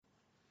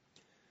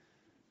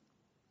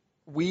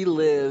We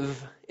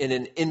live in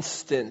an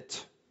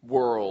instant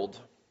world.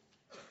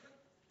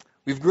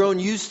 We've grown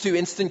used to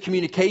instant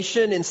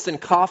communication, instant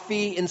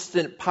coffee,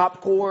 instant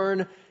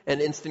popcorn,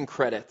 and instant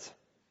credit.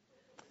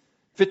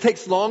 If it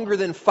takes longer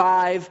than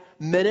 5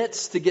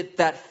 minutes to get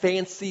that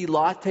fancy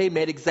latte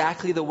made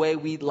exactly the way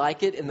we'd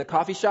like it in the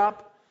coffee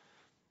shop,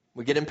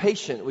 we get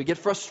impatient, we get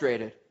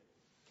frustrated.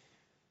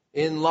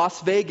 In Las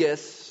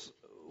Vegas,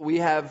 we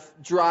have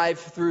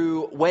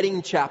drive-through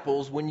wedding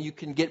chapels when you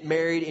can get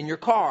married in your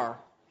car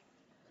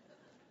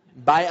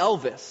by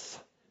Elvis.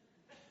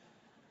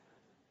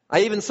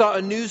 I even saw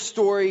a news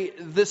story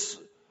this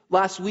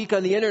last week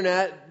on the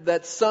internet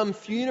that some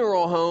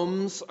funeral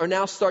homes are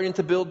now starting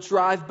to build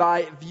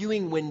drive-by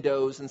viewing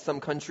windows in some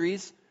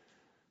countries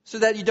so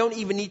that you don't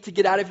even need to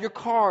get out of your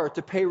car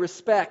to pay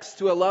respects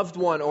to a loved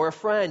one or a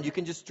friend. You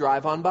can just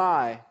drive on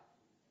by.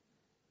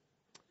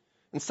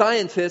 And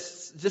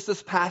scientists just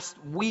this past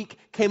week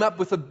came up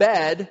with a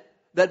bed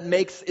that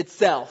makes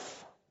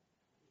itself.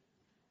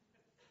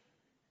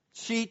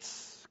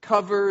 Sheets,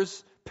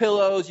 covers,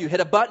 pillows, you hit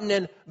a button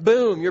and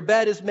boom, your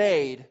bed is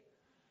made.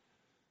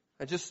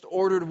 I just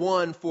ordered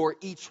one for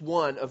each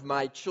one of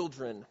my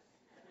children.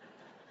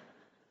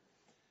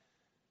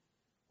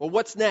 Well,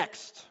 what's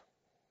next?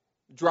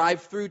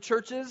 Drive-through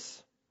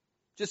churches?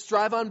 Just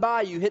drive on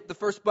by. You hit the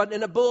first button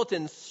and a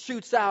bulletin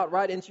shoots out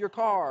right into your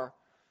car.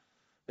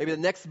 Maybe the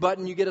next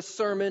button you get a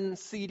sermon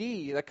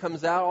CD that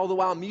comes out all the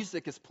while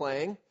music is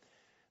playing.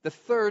 The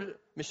third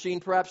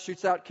machine perhaps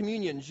shoots out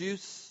communion,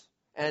 juice,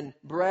 and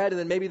bread, and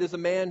then maybe there's a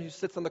man who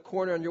sits on the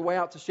corner on your way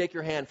out to shake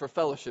your hand for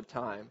fellowship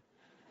time.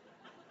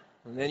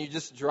 And then you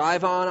just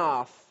drive on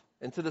off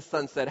into the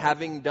sunset,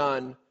 having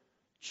done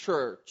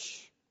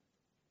church.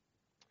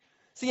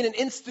 See, in an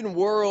instant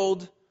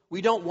world,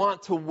 we don't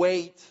want to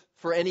wait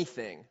for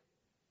anything.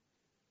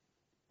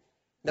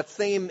 That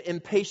same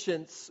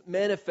impatience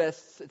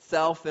manifests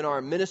itself in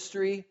our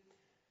ministry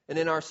and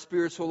in our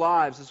spiritual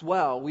lives as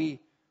well. We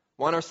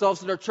want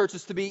ourselves and our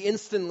churches to be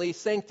instantly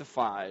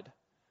sanctified.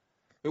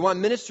 We want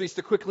ministries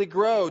to quickly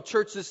grow,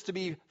 churches to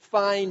be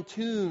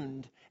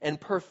fine-tuned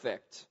and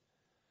perfect.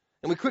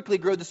 And we quickly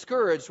grow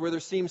discouraged where there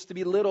seems to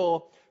be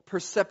little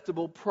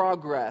perceptible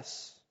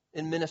progress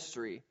in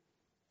ministry.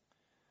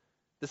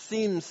 This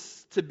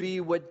seems to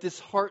be what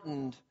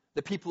disheartened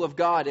the people of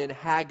God in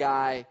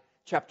Haggai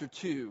chapter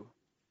 2.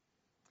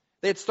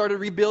 They had started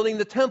rebuilding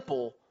the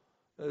temple.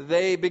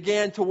 They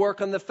began to work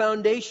on the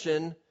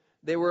foundation.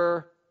 They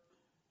were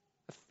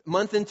a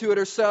month into it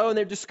or so, and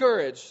they're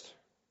discouraged.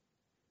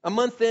 A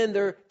month in,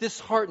 they're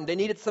disheartened. They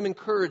needed some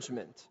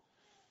encouragement.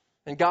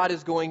 And God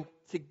is going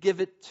to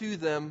give it to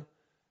them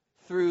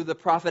through the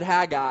prophet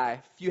Haggai.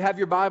 If you have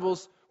your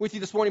Bibles with you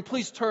this morning,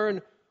 please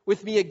turn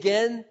with me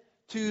again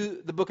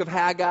to the book of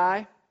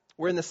Haggai.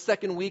 We're in the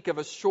second week of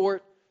a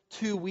short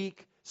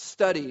 2-week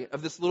study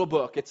of this little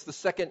book. It's the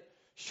second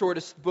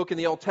shortest book in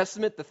the Old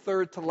Testament, the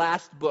third to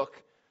last book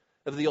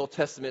of the Old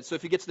Testament. So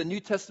if you get to the New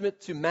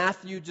Testament, to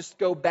Matthew, just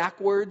go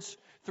backwards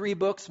 3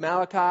 books,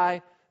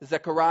 Malachi,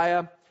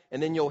 Zechariah,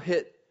 and then you'll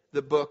hit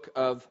the book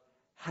of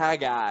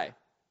Haggai.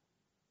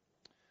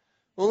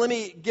 Well, let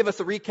me give us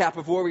a recap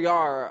of where we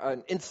are,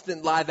 an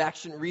instant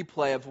live-action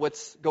replay of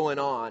what's going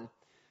on.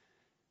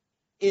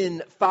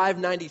 In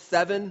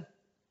 597,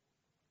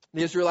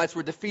 the Israelites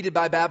were defeated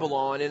by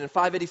Babylon, and in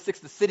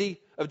 586, the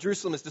city of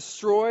Jerusalem is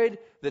destroyed,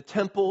 the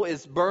temple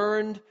is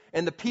burned,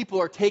 and the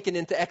people are taken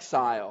into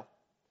exile.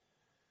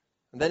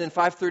 And then in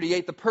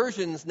 538, the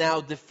Persians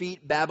now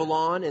defeat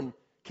Babylon, and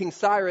King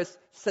Cyrus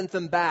sent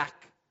them back,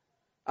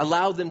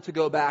 allowed them to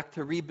go back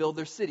to rebuild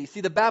their city.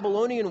 See, the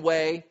Babylonian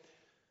way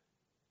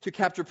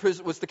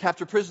was to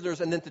capture prisoners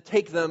and then to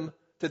take them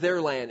to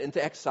their land,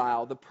 into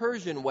exile. The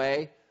Persian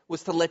way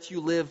was to let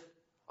you live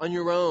on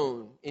your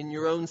own, in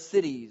your own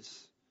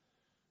cities.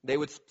 They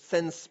would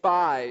send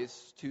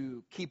spies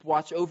to keep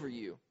watch over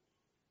you.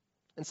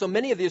 And so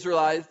many of the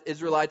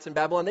Israelites in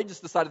Babylon, they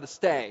just decided to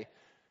stay.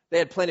 They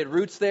had planted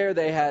roots there.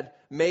 They had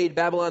made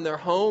Babylon their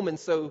home, and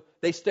so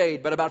they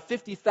stayed. But about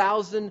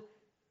 50,000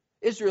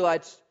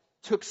 Israelites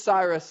took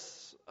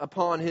Cyrus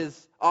upon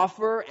his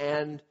offer,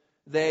 and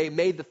they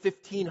made the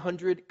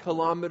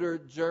 1,500-kilometer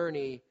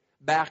journey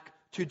back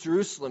to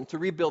Jerusalem to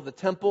rebuild the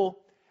temple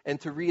and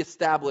to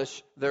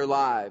reestablish their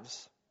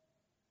lives.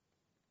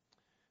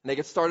 And they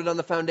get started on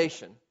the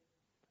foundation,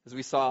 as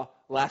we saw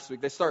last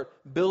week. They start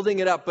building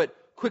it up, but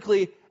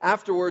quickly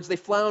afterwards they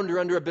flounder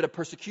under a bit of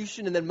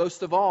persecution, and then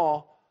most of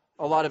all,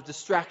 a lot of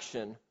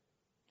distraction.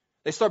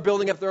 They start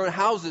building up their own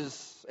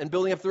houses and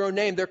building up their own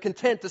name. They're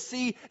content to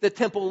see the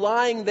temple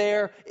lying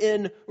there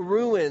in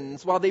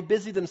ruins while they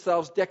busy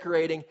themselves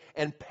decorating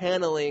and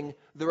paneling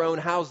their own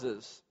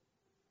houses.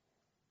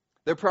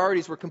 Their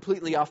priorities were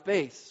completely off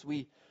base.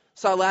 We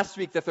saw last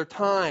week that their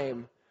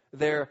time,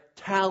 their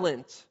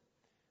talent,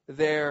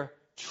 their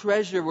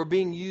treasure were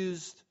being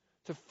used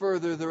to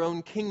further their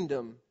own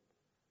kingdom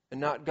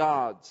and not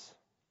God's.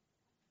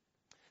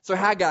 So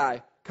Haggai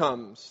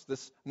comes,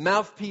 this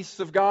mouthpiece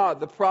of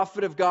God, the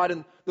prophet of God,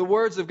 and the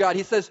words of God.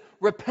 He says,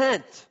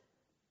 repent.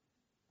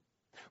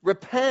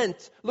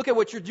 Repent. Look at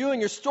what you're doing.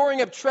 You're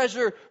storing up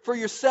treasure for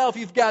yourself.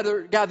 You've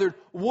gathered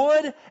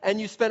wood, and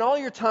you spent all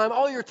your time,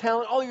 all your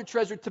talent, all your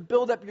treasure to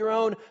build up your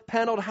own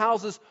paneled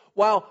houses,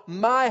 while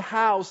my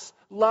house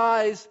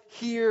lies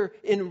here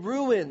in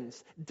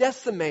ruins,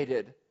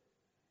 decimated.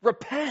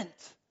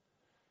 Repent.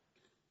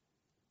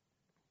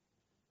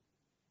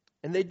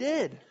 And they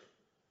did.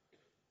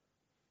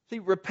 See,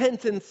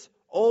 repentance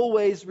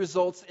always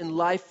results in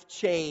life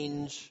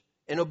change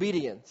and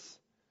obedience.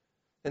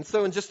 And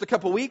so in just a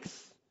couple weeks,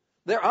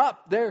 they're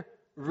up. They're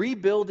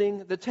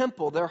rebuilding the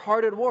temple. They're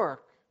hard at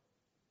work.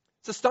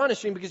 It's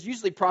astonishing because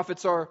usually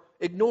prophets are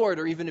ignored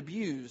or even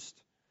abused.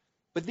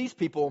 But these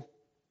people,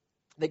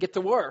 they get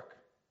to work.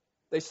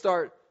 They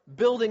start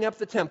building up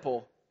the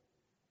temple.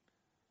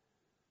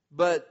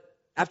 But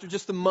after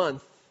just a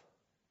month,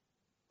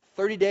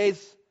 30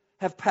 days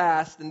have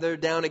passed and they're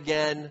down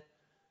again,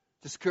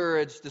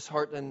 discouraged,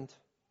 disheartened.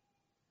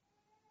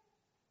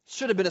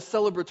 Should have been a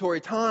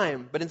celebratory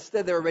time, but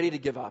instead they were ready to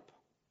give up.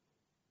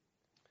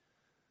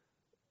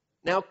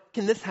 Now,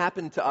 can this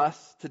happen to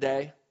us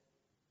today?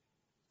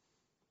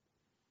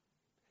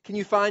 Can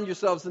you find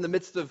yourselves in the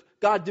midst of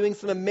God doing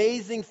some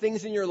amazing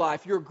things in your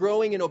life? You're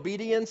growing in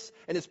obedience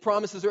and His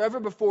promises are ever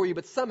before you,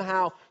 but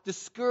somehow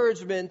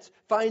discouragement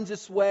finds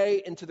its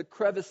way into the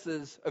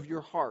crevices of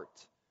your heart.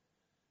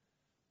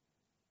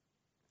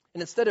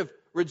 And instead of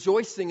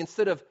rejoicing,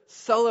 instead of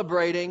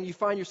celebrating, you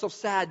find yourself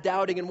sad,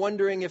 doubting, and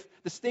wondering if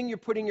this thing you're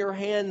putting your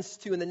hands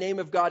to in the name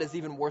of God is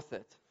even worth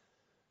it.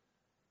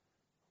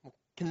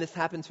 Can this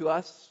happen to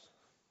us?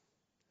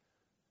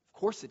 Of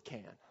course it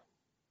can.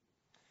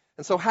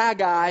 And so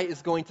Haggai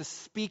is going to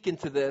speak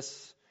into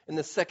this in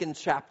the second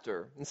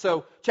chapter. And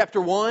so chapter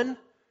 1,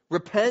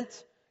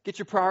 repent, get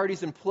your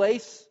priorities in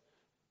place.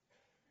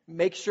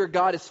 Make sure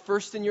God is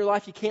first in your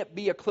life. He can't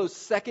be a close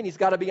second. He's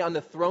got to be on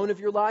the throne of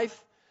your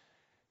life.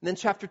 And then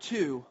chapter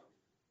 2,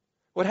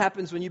 what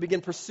happens when you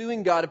begin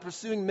pursuing God and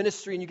pursuing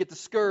ministry and you get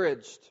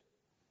discouraged?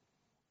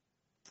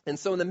 And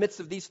so in the midst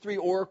of these three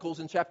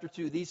oracles in chapter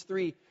 2, these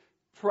three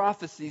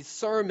prophecies,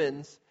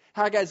 sermons,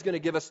 Haggai is going to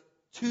give us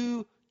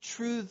two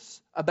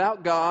truths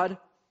about God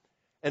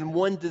and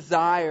one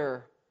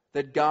desire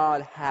that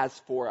God has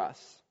for us.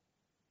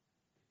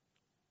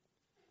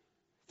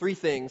 Three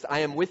things. I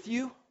am with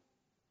you.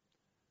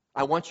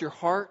 I want your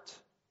heart.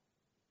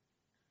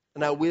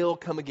 And I will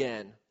come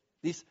again.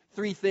 These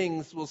three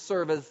things will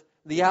serve as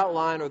the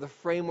outline or the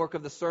framework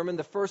of the sermon.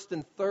 The first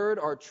and third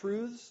are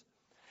truths.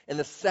 And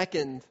the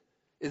second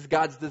is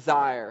God's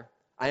desire.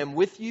 I am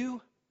with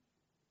you.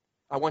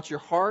 I want your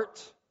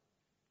heart.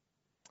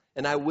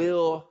 And I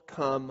will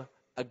come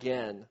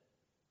again.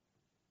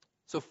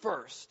 So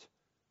first,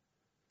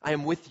 I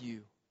am with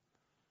you.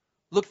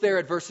 Look there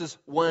at verses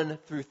 1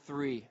 through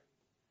 3.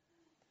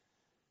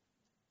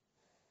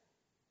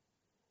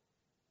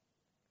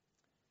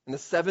 In the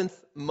 7th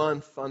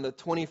month, on the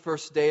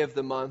 21st day of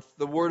the month,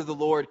 the word of the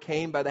Lord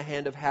came by the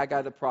hand of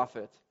Haggai the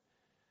prophet.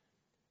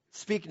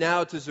 Speak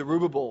now to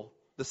Zerubbabel,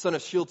 the son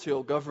of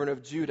Shealtiel, governor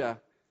of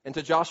Judah, and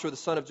to Joshua, the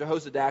son of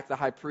Jehozadak, the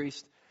high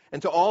priest,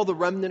 and to all the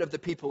remnant of the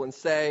people, and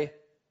say,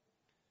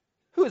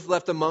 who is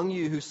left among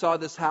you who saw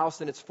this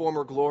house in its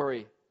former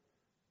glory?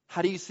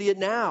 How do you see it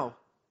now?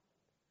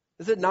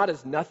 Is it not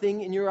as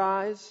nothing in your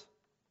eyes?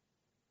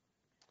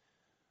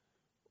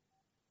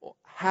 Well,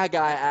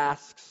 Haggai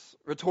asks,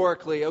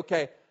 rhetorically,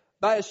 okay,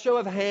 by a show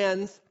of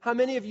hands, how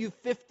many of you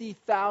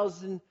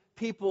 50,000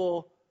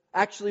 people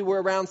actually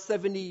were around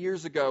 70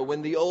 years ago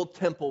when the old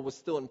temple was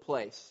still in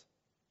place?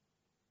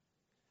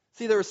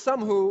 See, there were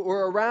some who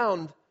were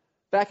around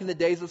back in the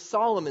days of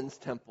Solomon's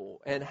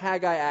temple, and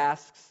Haggai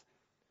asks,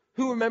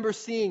 who remembers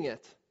seeing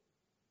it?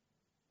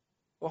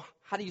 Well,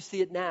 how do you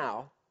see it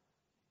now?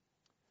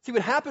 See,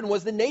 what happened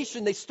was the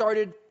nation, they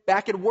started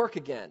back at work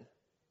again.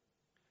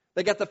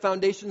 They got the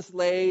foundations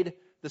laid,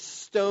 the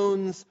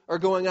stones are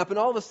going up, and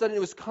all of a sudden it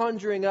was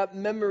conjuring up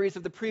memories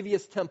of the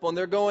previous temple. And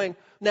they're going,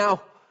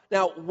 now,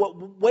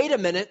 wait a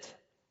minute.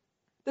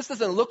 This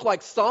doesn't look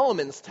like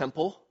Solomon's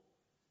temple.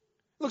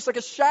 It looks like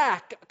a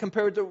shack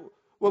compared to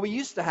what we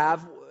used to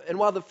have. And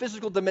while the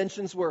physical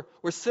dimensions were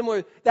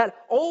similar, that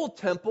old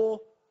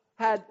temple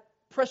had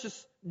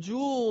precious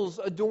jewels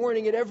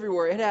adorning it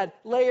everywhere. It had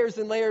layers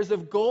and layers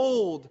of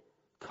gold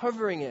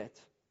covering it.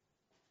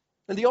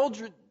 And the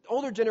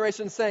older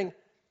generation saying,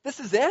 this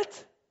is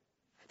it?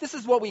 This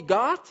is what we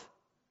got?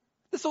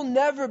 This will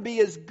never be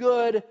as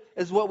good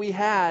as what we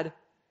had.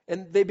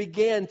 And they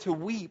began to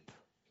weep.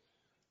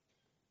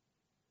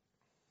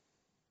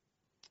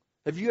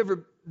 Have you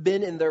ever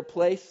been in their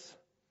place?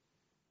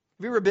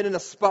 Have you ever been in a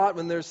spot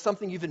when there's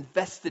something you've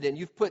invested in?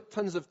 You've put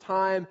tons of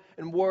time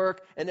and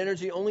work and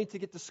energy only to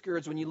get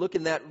discouraged when you look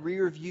in that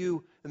rear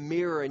view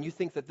mirror and you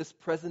think that this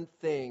present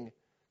thing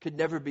could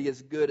never be as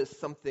good as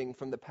something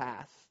from the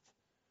past.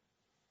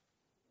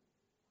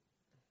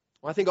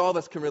 Well, I think all of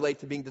us can relate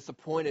to being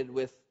disappointed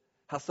with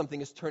how something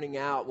is turning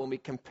out when we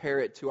compare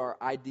it to our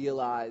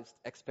idealized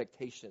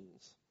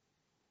expectations.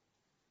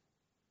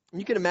 And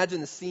you can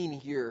imagine the scene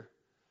here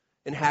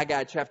in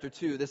Haggai chapter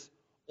 2. This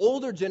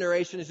older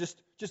generation is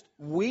just just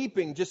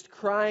weeping, just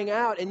crying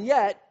out. And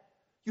yet,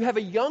 you have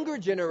a younger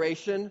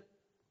generation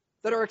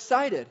that are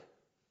excited.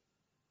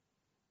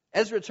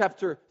 Ezra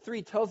chapter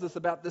 3 tells us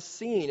about this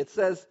scene. It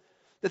says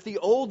that the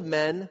old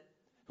men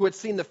who had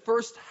seen the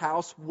first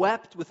house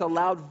wept with a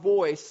loud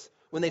voice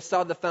when they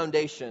saw the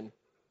foundation,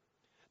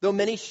 though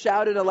many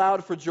shouted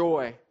aloud for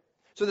joy,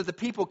 so that the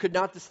people could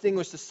not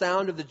distinguish the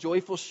sound of the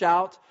joyful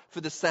shout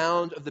for the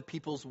sound of the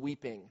people's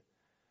weeping.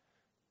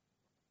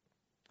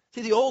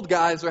 See, the old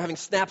guys are having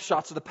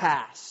snapshots of the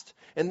past,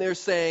 and they're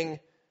saying,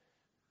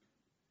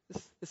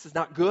 this is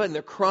not good, and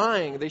they're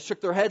crying. They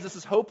shook their heads. This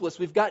is hopeless.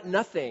 We've got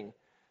nothing.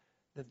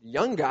 The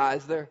young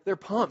guys, they're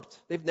pumped.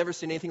 They've never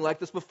seen anything like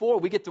this before.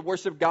 We get to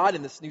worship God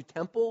in this new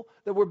temple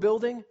that we're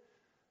building.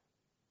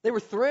 They were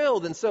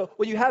thrilled, and so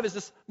what you have is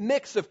this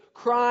mix of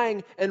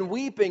crying and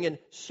weeping and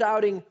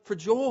shouting for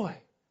joy.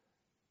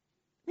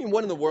 I mean,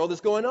 what in the world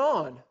is going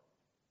on?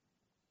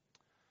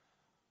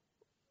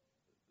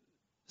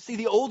 See,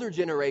 the older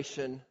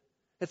generation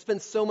had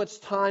spent so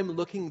much time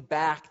looking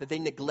back that they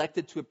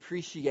neglected to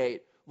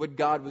appreciate what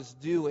God was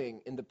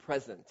doing in the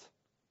present.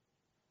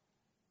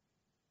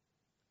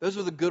 Those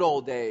were the good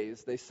old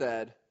days, they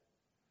said.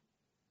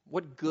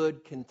 What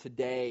good can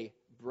today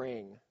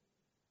bring?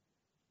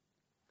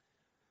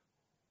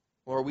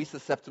 Or are we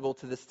susceptible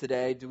to this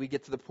today? Do we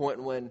get to the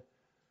point when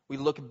we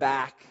look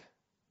back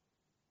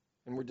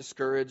and we're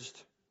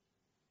discouraged?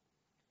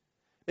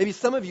 Maybe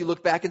some of you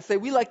look back and say,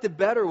 we liked it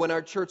better when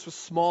our church was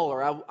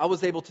smaller. I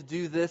was able to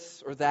do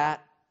this or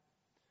that.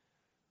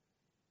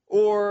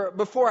 Or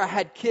before I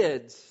had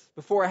kids,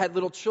 before I had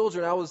little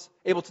children, I was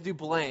able to do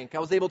blank. I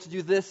was able to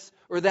do this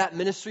or that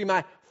ministry.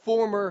 My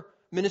former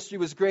ministry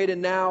was great,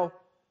 and now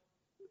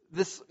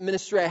this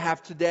ministry I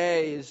have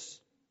today is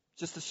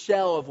just a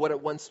shell of what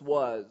it once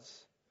was.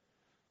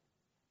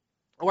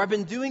 Or I've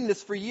been doing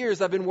this for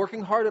years. I've been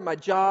working hard at my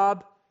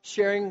job,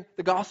 sharing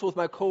the gospel with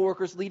my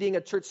coworkers, leading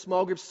a church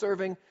small group,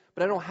 serving,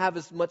 but I don't have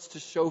as much to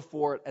show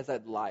for it as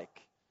I'd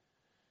like.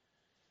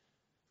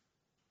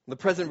 The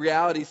present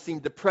realities seem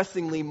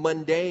depressingly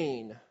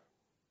mundane,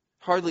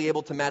 hardly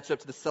able to match up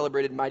to the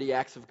celebrated mighty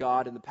acts of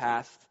God in the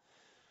past.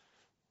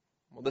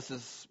 Well, this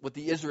is what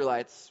the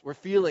Israelites were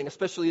feeling,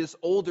 especially this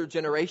older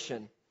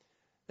generation.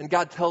 And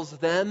God tells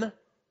them,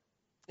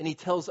 and He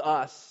tells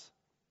us,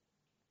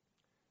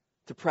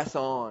 to press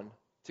on,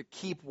 to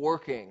keep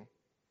working.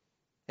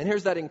 And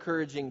here's that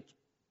encouraging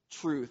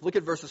truth. Look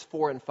at verses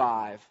 4 and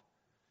 5.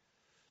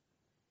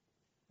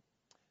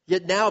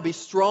 Yet now be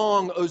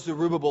strong, O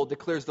Zerubbabel,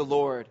 declares the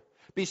Lord.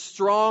 Be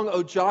strong,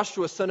 O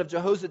Joshua, son of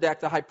Jehozadak,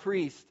 the high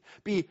priest.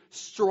 Be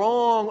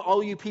strong,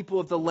 all you people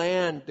of the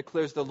land,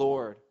 declares the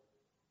Lord.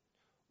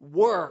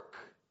 Work,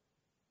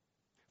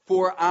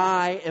 for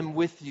I am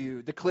with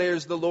you,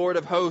 declares the Lord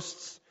of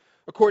hosts.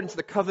 According to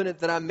the covenant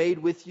that I made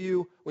with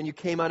you when you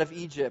came out of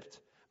Egypt,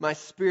 my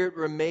spirit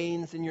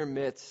remains in your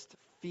midst.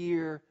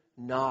 Fear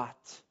not.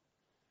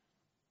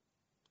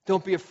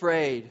 Don't be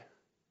afraid.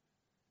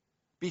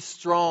 Be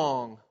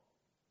strong.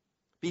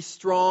 Be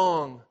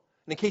strong.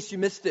 And in case you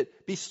missed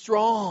it, be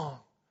strong.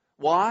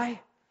 Why?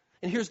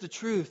 And here's the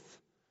truth.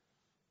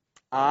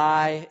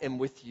 I am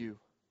with you.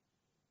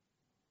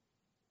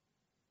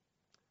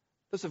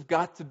 Those have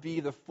got to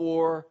be the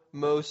four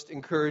most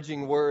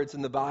encouraging words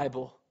in the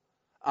Bible.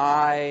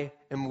 I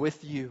am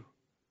with you.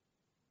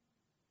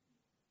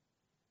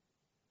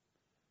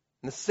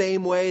 In the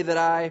same way that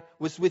I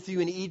was with you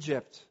in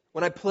Egypt,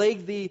 when I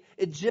plagued the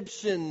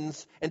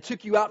Egyptians and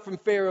took you out from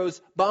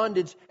Pharaoh's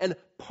bondage and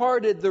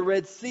parted the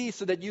Red Sea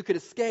so that you could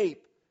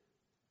escape.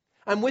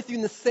 I'm with you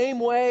in the same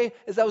way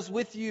as I was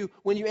with you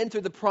when you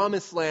entered the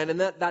Promised Land and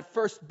that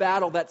first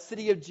battle, that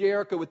city of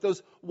Jericho with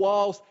those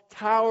walls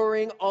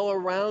towering all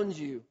around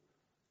you.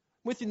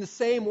 I'm with you in the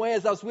same way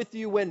as I was with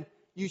you when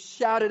you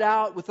shouted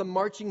out with a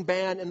marching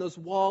band and those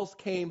walls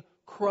came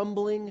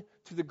crumbling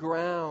to the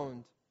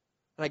ground.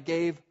 And I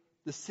gave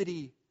the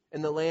city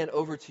and the land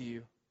over to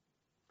you.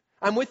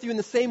 I'm with you in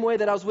the same way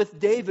that I was with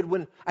David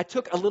when I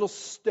took a little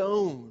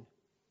stone,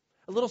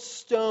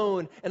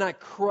 and I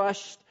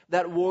crushed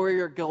that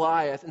warrior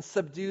Goliath and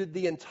subdued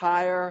the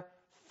entire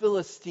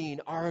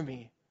Philistine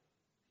army.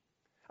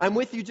 I'm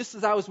with you just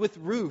as I was with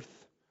Ruth,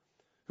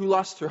 who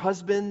lost her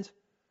husband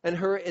and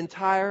her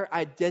entire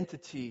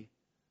identity.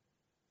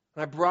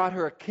 And I brought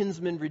her a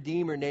kinsman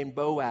redeemer named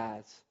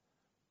Boaz.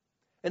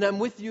 And I'm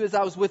with you as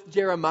I was with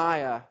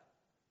Jeremiah,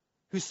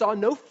 who saw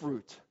no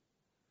fruit.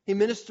 He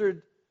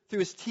ministered through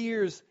his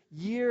tears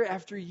year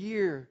after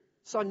year,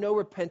 saw no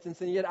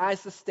repentance, and yet I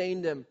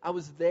sustained him. I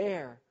was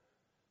there.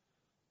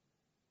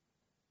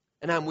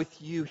 And I'm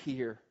with you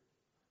here,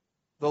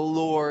 the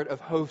Lord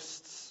of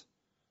hosts.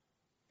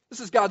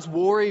 This is God's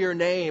warrior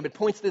name. It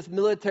points to His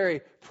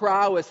military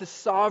prowess, His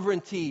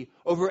sovereignty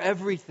over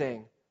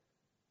everything.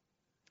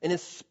 And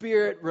His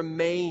Spirit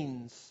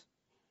remains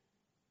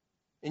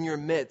in your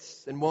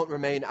midst and won't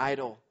remain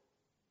idle.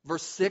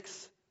 Verse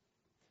 6,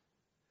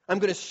 I'm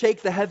going to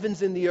shake the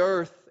heavens and the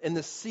earth and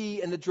the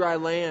sea and the dry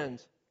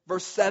land.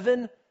 Verse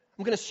 7,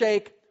 I'm going to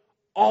shake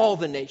all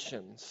the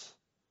nations.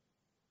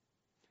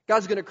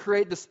 God's going to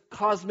create this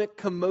cosmic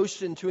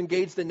commotion to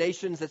engage the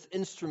nations as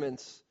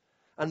instruments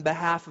on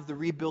behalf of the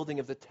rebuilding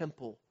of the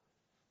temple.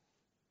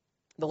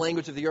 The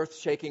language of the earth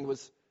shaking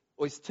was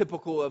always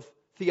typical of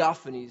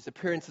theophanies,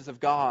 appearances of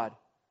God.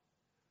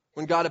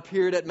 When God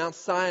appeared at Mount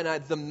Sinai,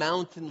 the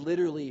mountain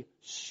literally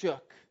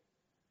shook.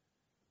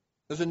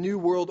 There's a new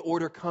world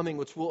order coming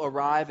which will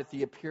arrive at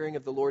the appearing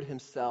of the Lord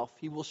himself.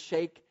 He will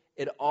shake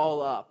it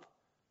all up.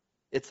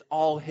 It's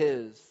all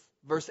his.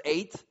 Verse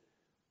 8,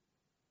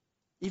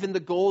 even the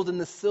gold and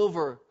the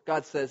silver,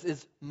 God says,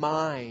 is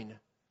mine.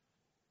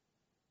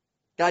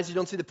 Guys, you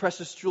don't see the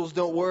precious jewels,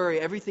 don't worry.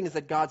 Everything is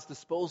at God's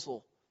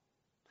disposal.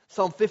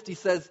 Psalm 50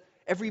 says,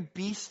 every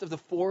beast of the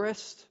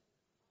forest,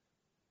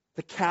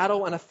 the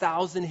cattle on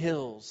 1,000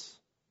 hills,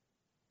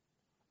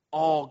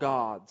 all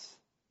God's.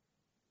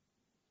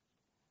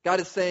 God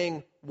is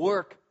saying,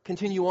 work,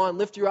 continue on,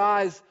 lift your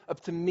eyes up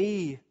to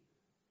me.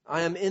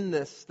 I am in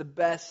this. The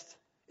best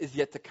is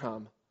yet to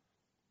come.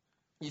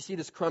 You see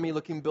this crummy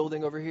looking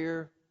building over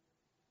here?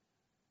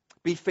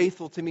 Be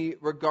faithful to me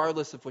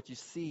regardless of what you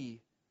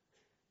see.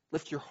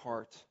 Lift your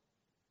heart.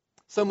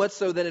 So much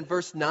so that in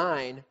verse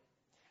 9,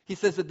 he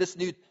says that this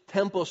new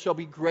temple shall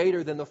be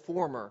greater than the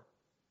former,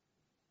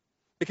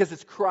 because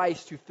it's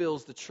Christ who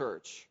fills the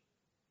church.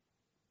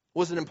 It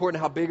wasn't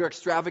important how big or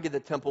extravagant the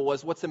temple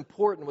was. What's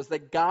important was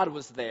that God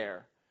was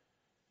there.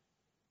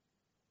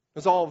 It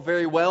was all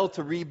very well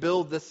to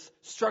rebuild this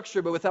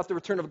structure, but without the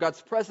return of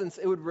God's presence,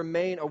 it would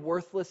remain a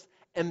worthless,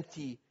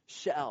 empty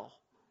shell.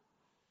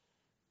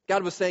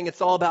 God was saying,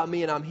 it's all about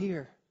me and I'm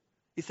here.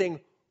 He's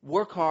saying,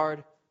 work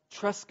hard,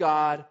 trust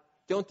God,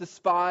 don't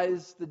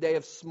despise the day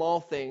of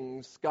small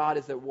things. God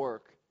is at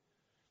work.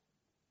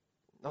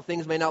 Now,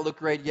 things may not look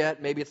great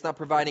yet. Maybe it's not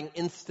providing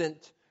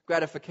instant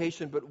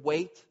gratification, but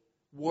wait,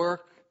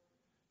 work,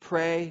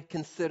 pray,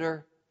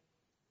 consider,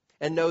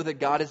 and know that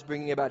God is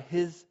bringing about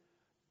his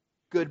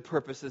good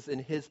purposes in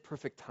his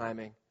perfect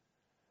timing.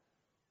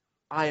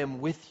 I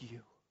am with you.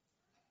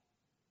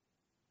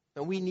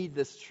 And we need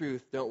this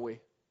truth, don't we?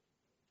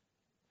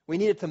 We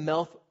need it to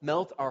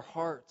melt our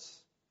hearts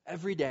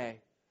every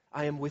day.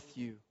 I am with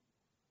you.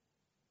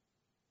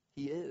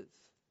 He is.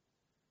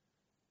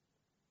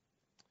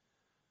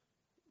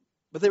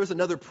 But there was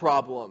another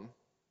problem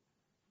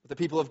with the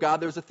people of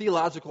God. There was a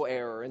theological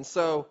error. And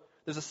so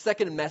there's a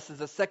second message,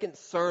 a second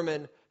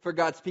sermon for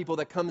God's people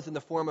that comes in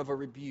the form of a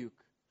rebuke.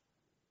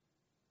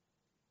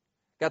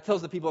 God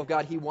tells the people of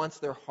God he wants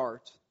their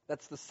heart.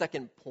 That's the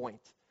second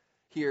point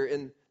here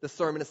in the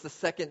sermon. It's the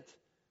second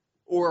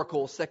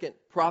oracle, second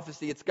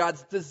prophecy. It's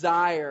God's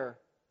desire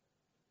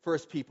for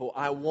his people.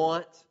 I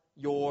want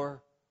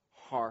your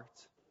heart.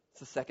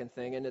 It's the second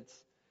thing. And it's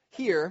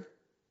here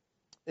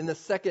in the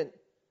second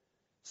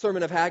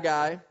sermon of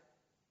Haggai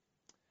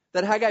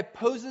that Haggai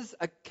poses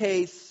a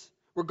case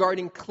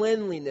regarding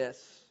cleanliness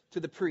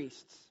to the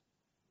priests.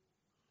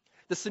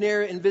 The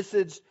scenario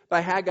envisaged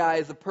by Haggai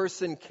is a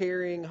person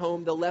carrying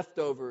home the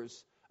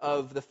leftovers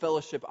of the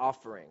fellowship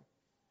offering.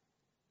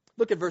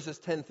 Look at verses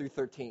 10 through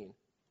 13.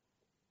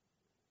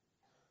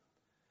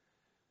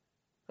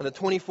 On the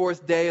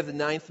 24th day of the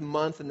 9th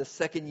month in the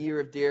 2nd year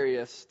of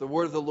Darius, the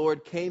word of the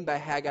Lord came by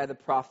Haggai the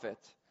prophet.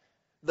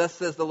 Thus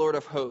says the Lord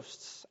of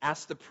hosts,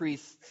 ask the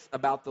priests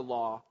about the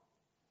law.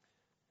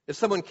 If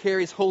someone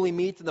carries holy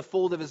meat in the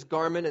fold of his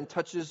garment and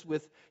touches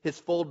with his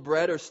fold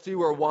bread or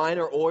stew or wine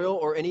or oil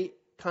or any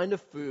kind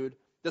of food,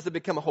 does it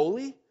become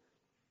holy?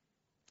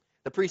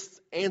 The priests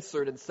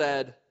answered and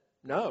said,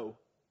 no.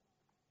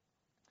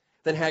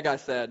 Then Haggai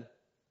said,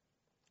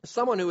 if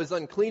someone who is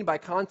unclean by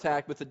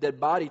contact with a dead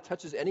body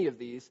touches any of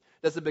these,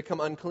 does it become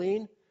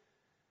unclean?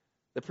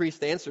 The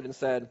priest answered and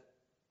said,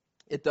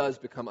 it does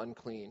become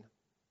unclean.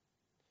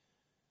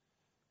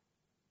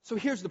 So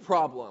here's the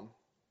problem.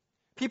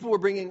 People were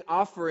bringing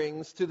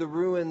offerings to the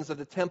ruins of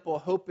the temple,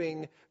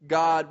 hoping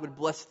God would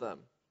bless them.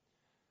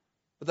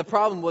 But the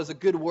problem was a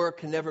good work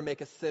can never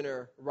make a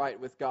sinner right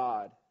with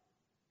God.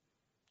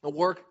 A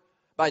work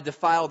by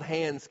defiled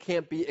hands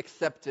can't be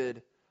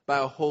accepted by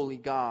a holy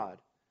God.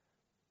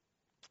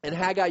 And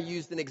Haggai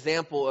used an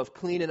example of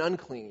clean and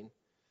unclean.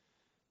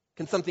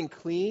 Can something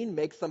clean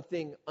make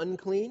something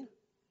unclean?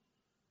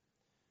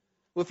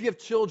 Well, if you have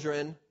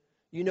children,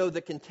 you know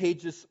the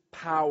contagious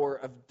power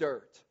of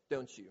dirt,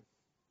 don't you?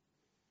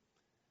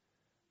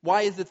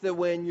 Why is it that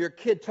when your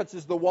kid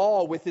touches the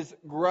wall with his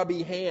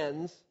grubby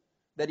hands,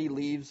 that he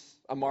leaves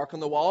a mark on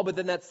the wall, but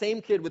then that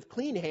same kid with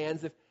clean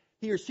hands, if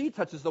he or she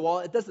touches the wall,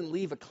 it doesn't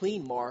leave a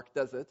clean mark,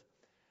 does it?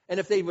 And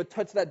if they would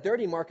touch that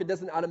dirty mark, it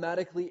doesn't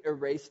automatically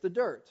erase the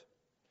dirt.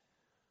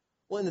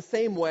 Well, in the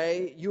same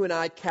way, you and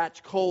I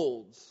catch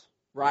colds,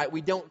 right? We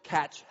don't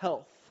catch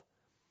health.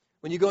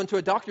 When you go into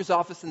a doctor's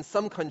office in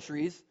some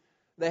countries,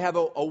 they have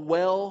a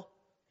well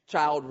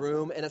child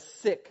room and a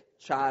sick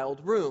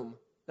child room.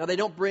 Now, they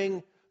don't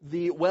bring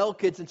the well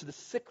kids into the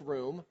sick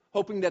room,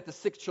 hoping that the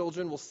sick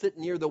children will sit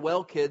near the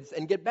well kids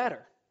and get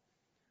better.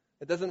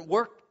 It doesn't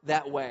work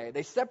that way.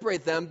 They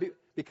separate them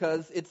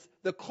because it's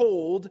the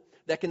cold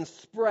that can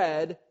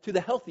spread to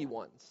the healthy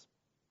ones.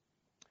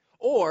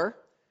 Or,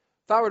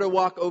 if I were to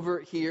walk over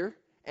here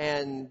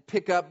and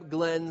pick up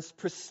Glenn's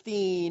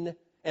pristine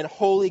and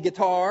holy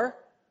guitar,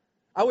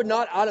 I would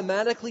not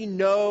automatically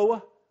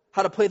know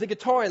how to play the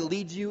guitar and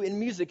lead you in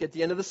music at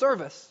the end of the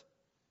service.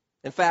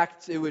 In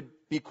fact, it would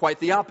be quite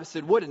the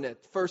opposite, wouldn't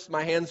it? First,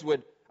 my hands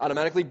would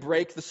automatically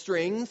break the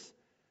strings,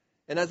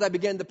 and as I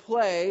began to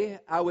play,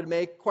 I would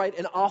make quite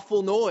an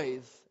awful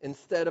noise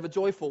instead of a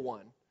joyful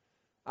one.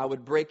 I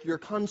would break your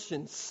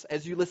conscience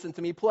as you listen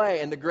to me play,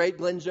 and the great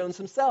Glenn Jones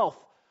himself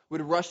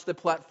would rush the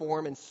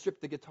platform and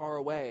strip the guitar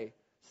away,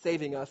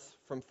 saving us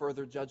from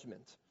further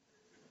judgment.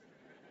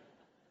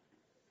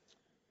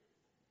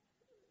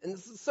 And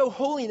so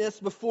holiness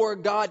before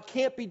God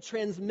can't be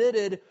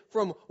transmitted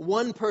from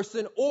one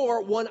person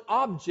or one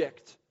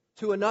object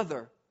to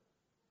another.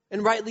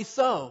 And rightly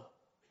so.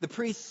 The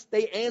priests,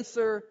 they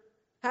answer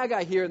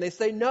Haggai here and they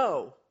say,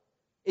 no,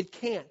 it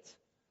can't.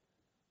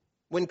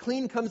 When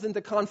clean comes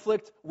into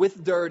conflict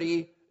with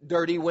dirty,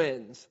 dirty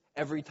wins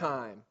every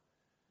time.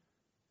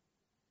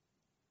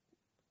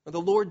 But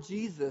the Lord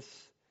Jesus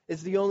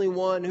is the only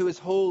one who is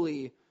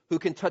holy, who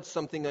can touch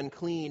something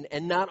unclean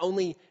and not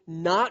only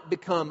not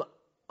become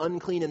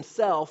unclean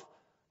himself,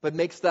 but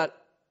makes that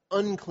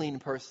unclean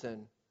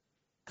person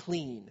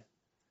clean.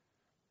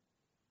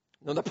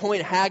 Now, the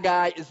point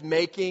Haggai is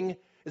making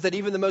is that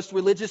even the most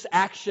religious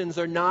actions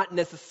are not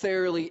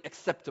necessarily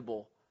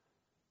acceptable.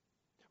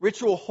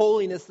 Ritual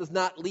holiness does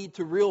not lead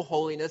to real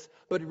holiness,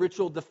 but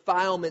ritual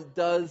defilement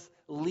does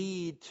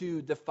lead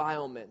to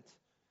defilement.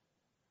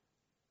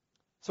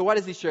 So why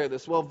does he share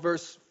this? Well,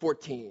 verse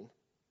 14.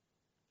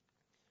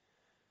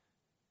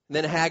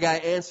 Then Haggai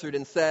answered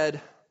and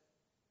said,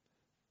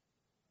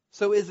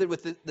 so is it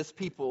with this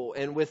people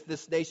and with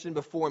this nation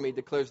before me,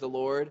 declares the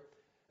Lord,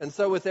 and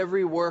so with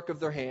every work of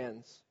their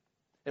hands.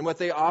 And what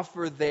they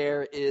offer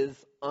there is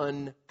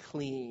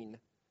unclean.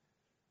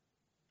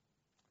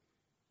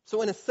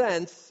 So in a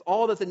sense,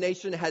 all that the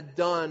nation had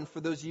done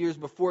for those years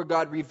before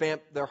God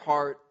revamped their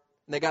heart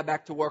and they got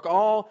back to work,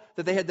 all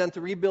that they had done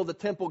to rebuild the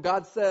temple,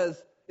 God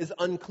says is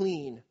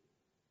unclean.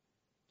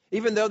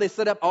 Even though they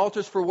set up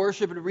altars for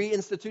worship and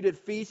reinstituted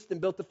feasts and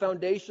built the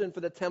foundation for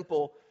the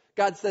temple,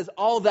 God says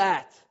all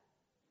that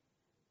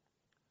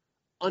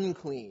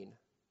unclean.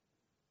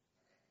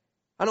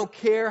 I don't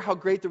care how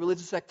great the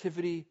religious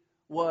activity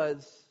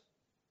was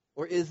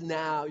or is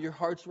now, your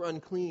hearts were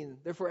unclean.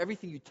 Therefore,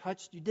 everything you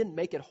touched, you didn't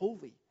make it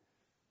holy.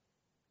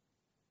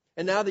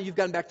 And now that you've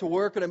gotten back to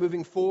work and are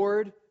moving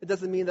forward, it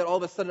doesn't mean that all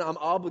of a sudden I'm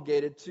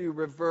obligated to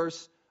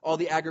reverse all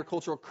the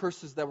agricultural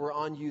curses that were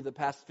on you the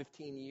past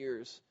 15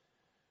 years.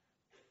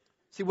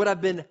 See, what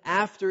I've been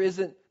after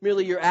isn't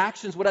merely your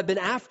actions. What I've been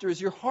after is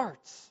your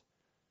hearts.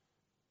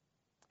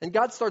 And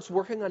God starts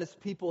working on his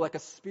people like a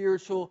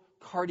spiritual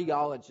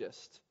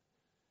cardiologist.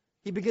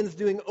 He begins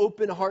doing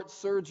open heart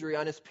surgery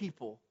on his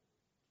people.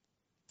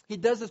 He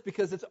does this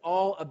because it's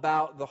all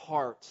about the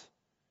heart.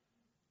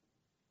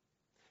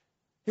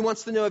 He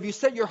wants to know, have you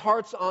set your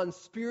hearts on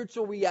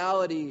spiritual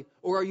reality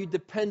or are you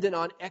dependent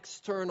on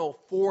external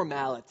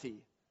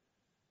formality?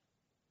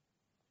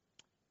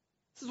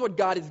 This is what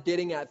God is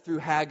getting at through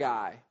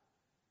Haggai. I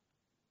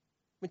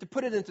mean, to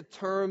put it into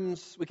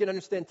terms we can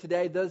understand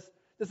today, does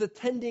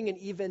attending an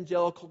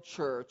evangelical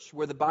church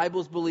where the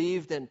Bible is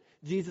believed and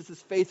Jesus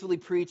is faithfully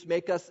preached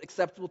make us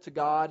acceptable to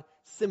God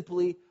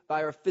simply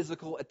by our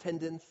physical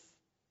attendance?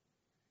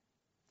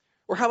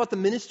 Or how about the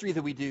ministry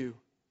that we do?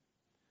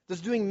 Does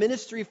doing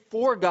ministry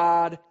for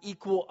God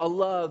equal a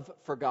love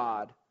for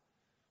God?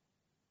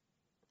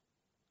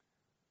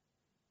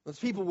 Those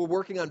people were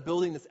working on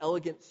building this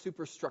elegant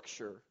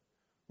superstructure,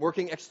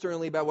 working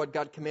externally by what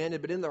God commanded,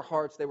 but in their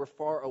hearts they were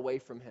far away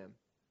from him.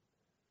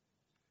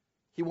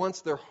 He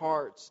wants their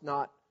hearts,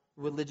 not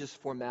religious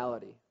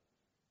formality.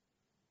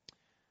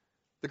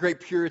 The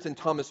great Puritan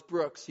Thomas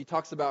Brooks, he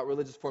talks about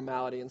religious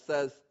formality and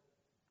says,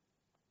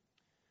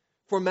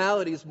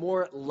 formality is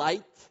more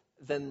light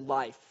than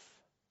life,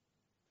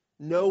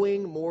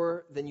 knowing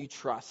more than you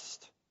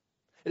trust.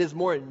 It is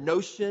more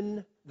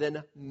notion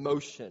than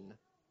motion,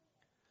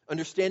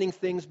 understanding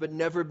things but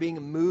never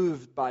being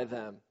moved by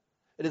them.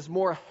 It is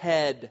more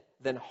head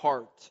than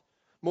heart,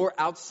 more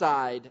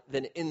outside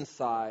than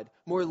inside,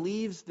 more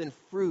leaves than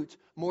fruit,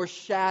 more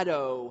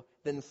shadow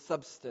than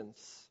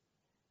substance.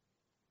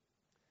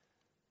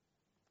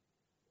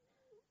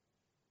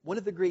 One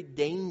of the great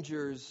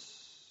dangers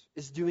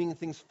is doing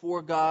things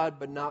for God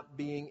but not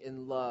being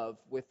in love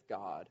with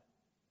God.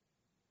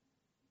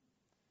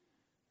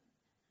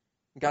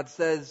 God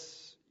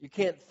says you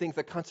can't think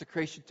that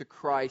consecration to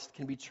Christ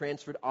can be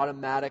transferred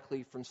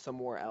automatically from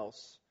somewhere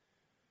else.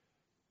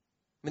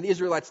 I mean, the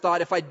Israelites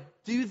thought, if I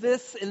do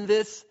this and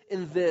this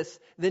and this,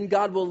 then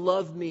God will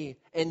love me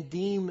and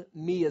deem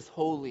me as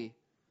holy.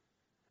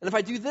 And if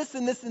I do this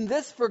and this and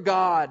this for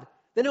God,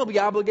 then he'll be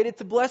obligated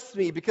to bless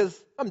me because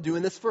I'm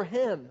doing this for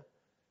him.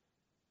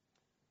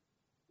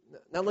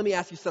 Now let me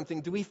ask you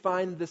something. Do we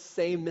find the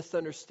same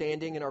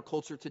misunderstanding in our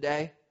culture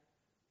today?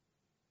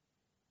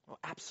 Well,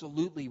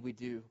 absolutely we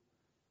do.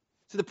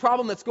 So the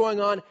problem that's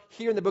going on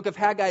here in the book of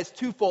Haggai is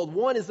twofold.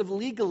 One is of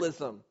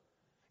legalism.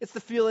 It's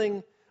the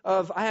feeling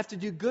of I have to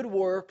do good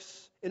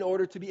works in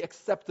order to be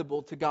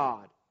acceptable to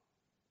God.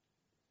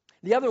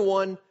 The other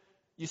one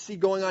you see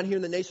going on here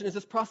in the nation is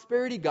this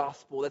prosperity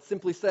gospel that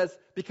simply says,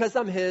 because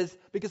I'm His,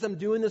 because I'm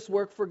doing this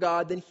work for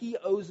God, then He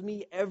owes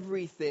me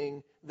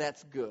everything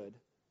that's good.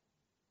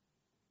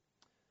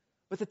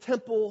 But the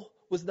temple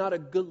was not a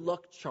good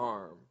luck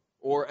charm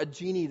or a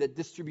genie that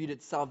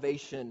distributed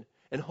salvation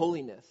and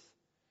holiness.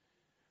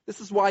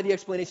 This is why the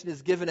explanation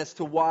is given as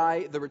to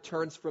why the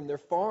returns from their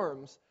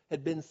farms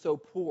had been so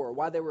poor,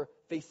 why they were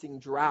facing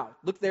drought.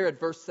 Look there at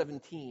verse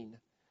 17.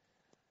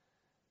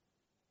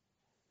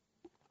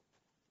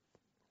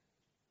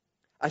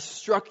 I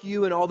struck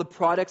you and all the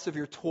products of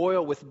your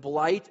toil with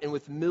blight and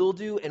with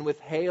mildew and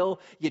with hail,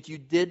 yet you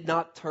did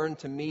not turn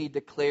to me,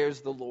 declares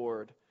the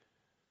Lord.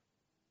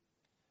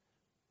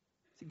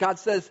 God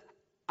says,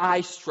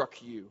 I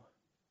struck you.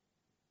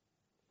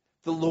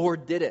 The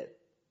Lord did it.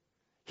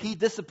 He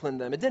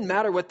disciplined them. It didn't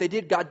matter what they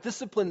did. God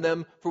disciplined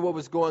them for what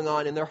was going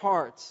on in their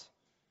hearts.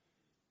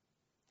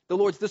 The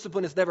Lord's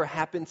discipline is never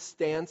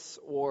happenstance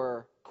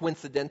or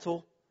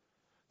coincidental.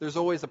 There's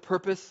always a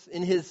purpose.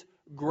 In His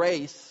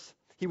grace,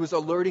 He was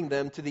alerting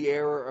them to the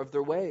error of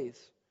their ways.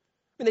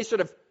 I mean, they should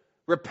have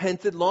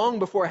repented long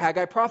before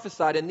Haggai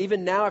prophesied. And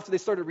even now, after they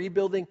started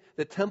rebuilding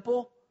the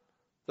temple,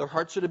 their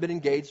hearts should have been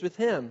engaged with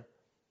Him.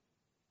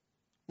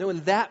 Now,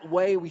 in that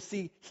way, we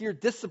see here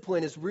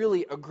discipline is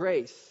really a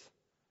grace.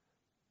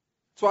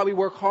 That's why we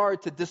work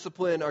hard to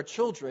discipline our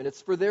children.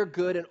 It's for their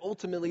good and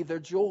ultimately their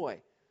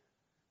joy.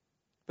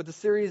 But the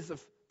series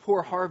of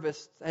poor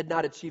harvests had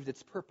not achieved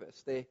its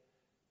purpose. They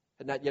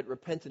had not yet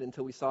repented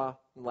until we saw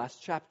in the last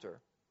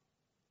chapter.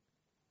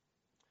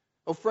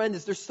 Oh, friend,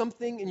 is there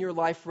something in your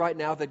life right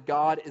now that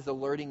God is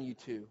alerting you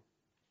to?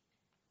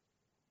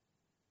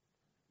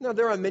 Now,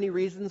 there are many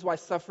reasons why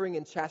suffering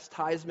and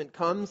chastisement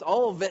comes,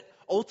 all of it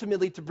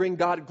ultimately to bring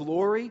God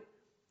glory,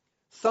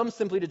 some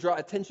simply to draw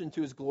attention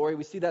to His glory.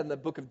 We see that in the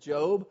book of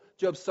Job.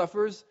 Job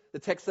suffers, the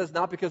text says,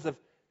 not because of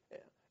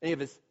any of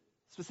his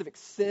specific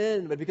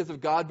sin, but because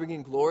of God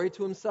bringing glory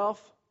to Himself.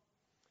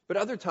 But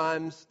other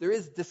times, there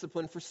is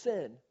discipline for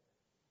sin.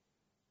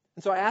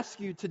 And so I ask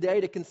you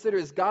today to consider,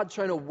 is God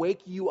trying to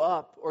wake you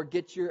up or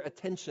get your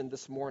attention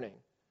this morning?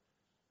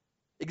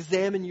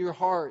 Examine your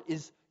heart.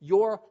 Is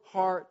your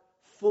heart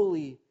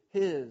fully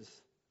His?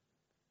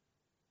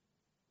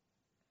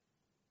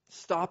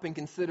 Stop and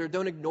consider.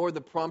 Don't ignore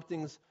the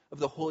promptings of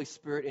the Holy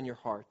Spirit in your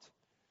heart.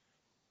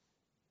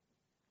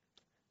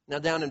 Now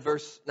down in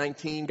verse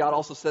 19, God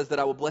also says that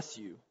I will bless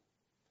you.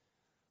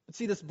 But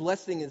see, this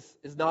blessing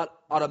is not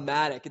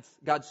automatic. It's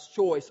God's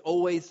choice.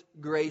 Always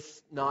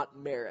grace, not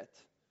merit.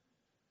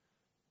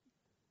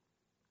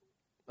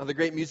 Now, the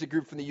great music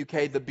group from the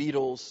UK, the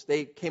Beatles,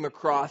 they came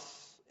across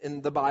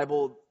in the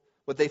Bible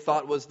what they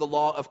thought was the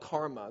law of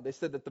karma. They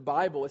said that the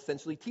Bible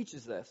essentially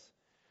teaches this.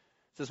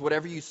 It says,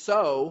 whatever you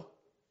sow,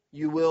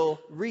 you will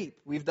reap.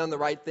 We've done the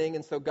right thing,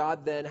 and so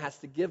God then has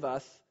to give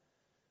us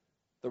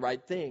the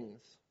right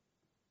things.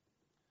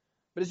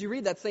 But as you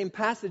read that same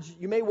passage,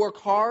 you may work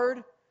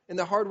hard, and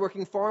the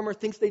hardworking farmer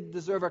thinks they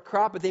deserve a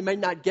crop, but they may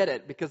not get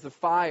it because of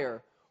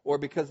fire or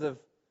because of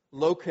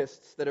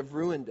locusts that have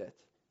ruined it.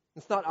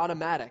 It's not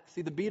automatic.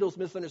 See, the Beatles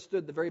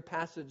misunderstood the very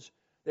passage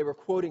they were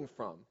quoting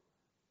from.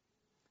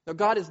 Now,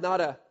 God is not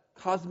a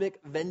cosmic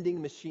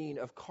vending machine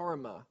of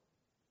karma.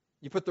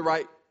 You put the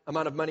right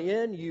amount of money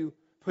in, you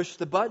push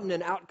the button,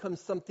 and out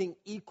comes something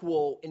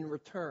equal in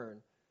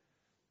return.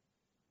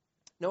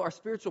 No, our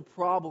spiritual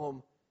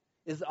problem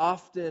is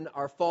often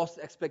our false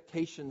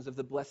expectations of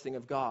the blessing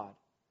of God.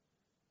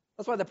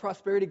 That's why the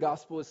prosperity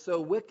gospel is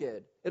so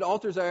wicked. It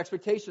alters our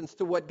expectations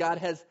to what God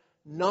has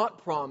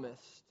not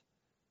promised.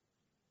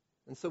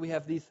 And so we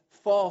have these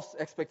false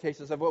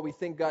expectations of what we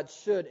think God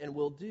should and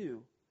will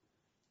do.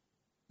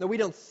 Now, we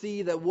don't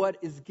see that what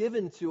is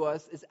given to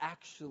us is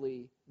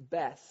actually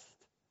best.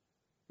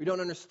 We don't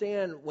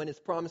understand when His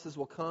promises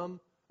will come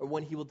or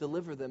when He will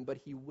deliver them, but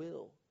He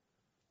will.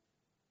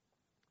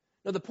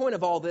 Now, the point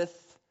of all this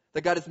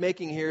that God is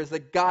making here is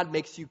that God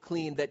makes you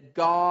clean, that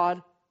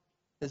God,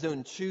 His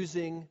own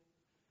choosing,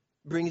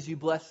 brings you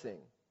blessing.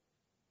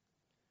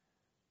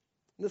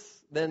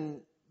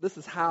 This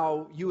is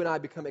how you and I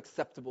become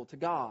acceptable to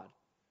God.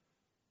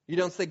 You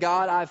don't say,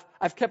 God,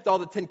 I've kept all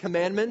the 10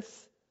 commandments.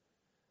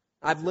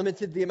 I've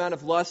limited the amount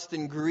of lust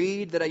and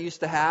greed that I used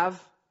to have.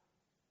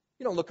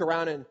 You don't look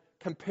around and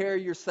compare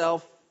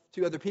yourself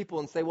to other people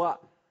and say, well,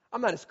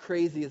 I'm not as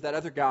crazy as that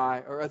other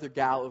guy or other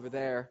gal over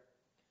there.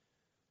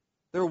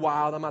 They're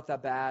wild. I'm not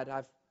that bad.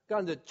 I've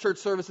gone to church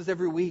services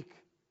every week.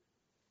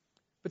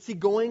 But see,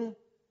 going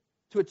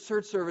to a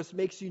church service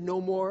makes you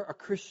no more a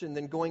Christian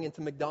than going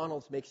into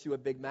McDonald's makes you a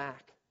Big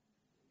Mac.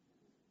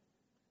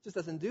 It just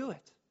doesn't do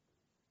it.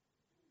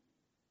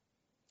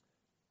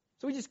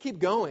 So we just keep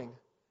going.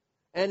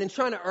 And in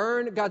trying to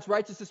earn God's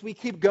righteousness, we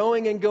keep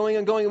going and going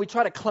and going, and we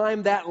try to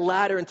climb that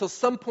ladder until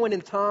some point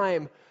in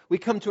time we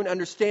come to an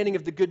understanding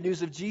of the good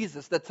news of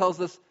Jesus that tells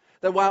us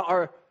that while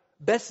our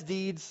best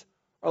deeds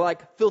are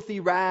like filthy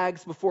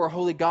rags before a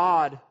holy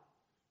God,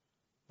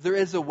 there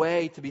is a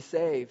way to be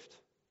saved.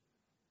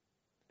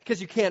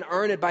 because you can't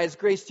earn it by His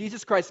grace.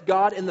 Jesus Christ,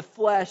 God in the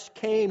flesh,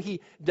 came.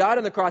 He died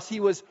on the cross. He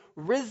was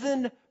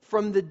risen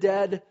from the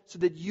dead so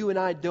that you and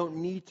I don't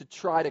need to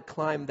try to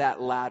climb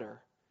that ladder.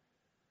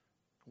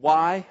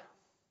 Why?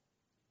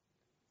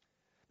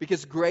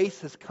 Because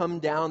grace has come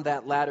down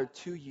that ladder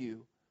to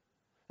you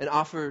and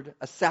offered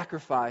a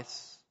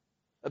sacrifice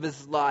of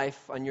His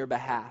life on your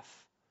behalf.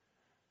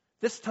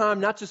 This time,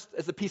 not just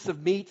as a piece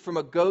of meat from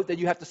a goat that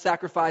you have to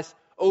sacrifice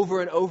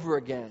over and over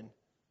again,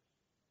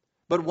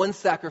 but one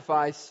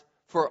sacrifice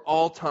for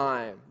all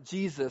time,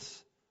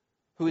 Jesus,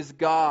 who is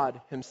God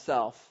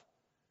Himself.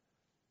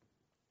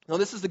 Now,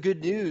 this is the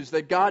good news,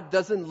 that God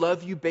doesn't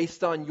love you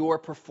based on your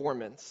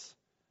performance.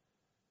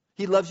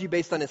 He loves you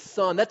based on His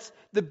Son. That's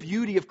the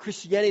beauty of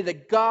Christianity,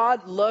 that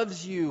God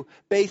loves you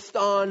based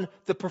on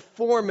the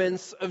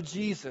performance of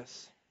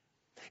Jesus.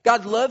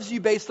 God loves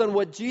you based on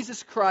what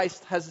Jesus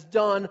Christ has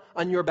done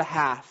on your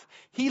behalf.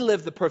 He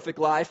lived the perfect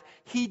life.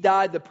 He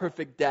died the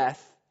perfect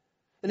death.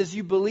 And as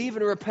you believe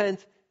and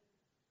repent,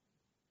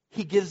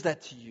 He gives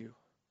that to you.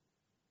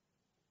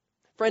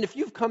 Friend, if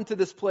you've come to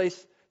this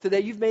place today,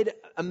 you've made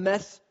a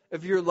mess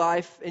of your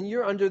life, and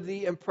you're under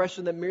the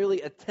impression that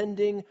merely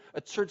attending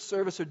a church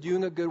service or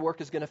doing a good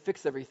work is going to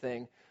fix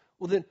everything,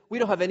 well then, we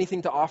don't have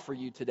anything to offer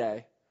you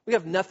today. We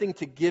have nothing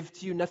to give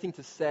to you, nothing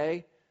to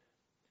say.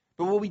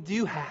 But what we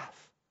do have,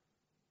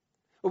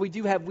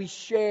 we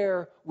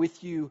share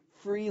with you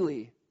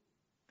freely.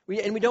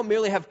 And we don't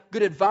merely have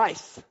good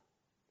advice.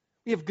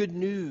 We have good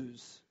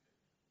news.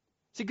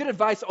 See, good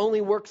advice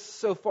only works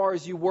so far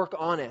as you work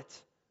on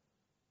it.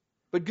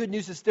 But good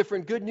news is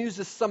different. Good news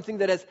is something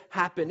that has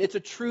happened. It's a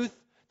truth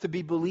to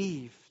be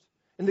believed.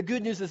 And the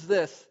good news is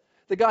this,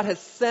 that God has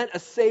sent a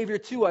Savior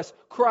to us,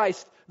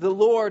 Christ, the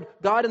Lord,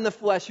 God in the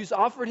flesh, who's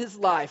offered His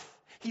life.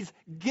 He's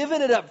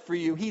given it up for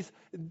you. He's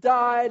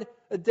died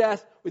a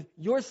death with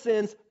your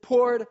sins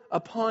poured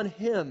upon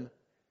Him.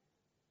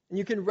 And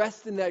you can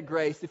rest in that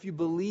grace if you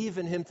believe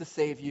in Him to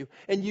save you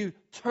and you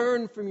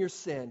turn from your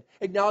sin,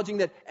 acknowledging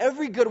that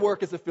every good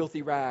work is a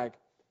filthy rag.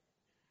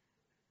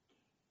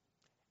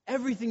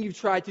 Everything you've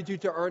tried to do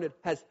to earn it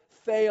has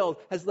failed,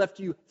 has left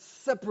you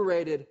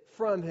separated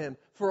from Him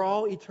for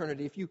all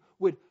eternity. If you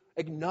would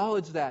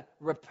acknowledge that,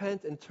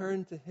 repent and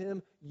turn to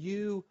Him,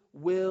 you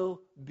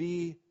will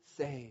be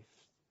saved.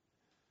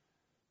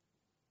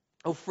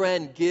 Oh,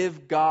 friend,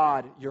 give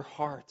God your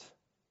heart.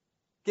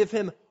 Give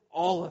Him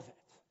all of it.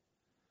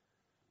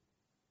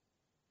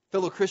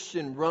 Fellow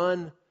Christian,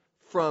 run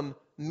from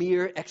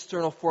mere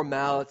external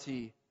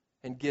formality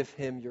and give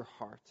Him your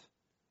heart.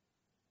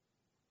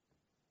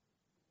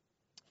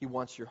 He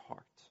wants your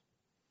heart.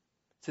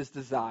 It's His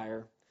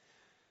desire.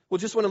 Well,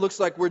 just when it looks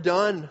like we're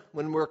done,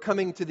 when we're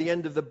coming to the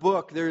end of the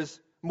book, there's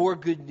more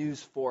good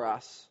news for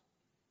us.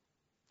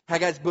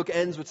 Haggai's book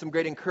ends with some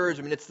great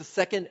encouragement. It's the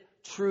second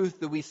truth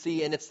that we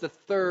see, and it's the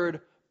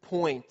third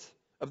point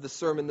of the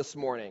sermon this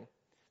morning.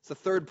 It's the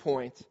third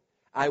point.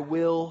 I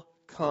will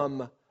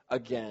come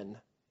again.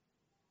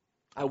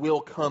 I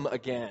will come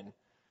again.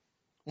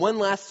 One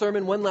last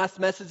sermon, one last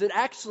message. It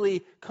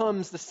actually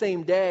comes the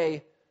same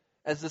day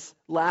as this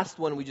last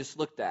one we just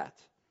looked at.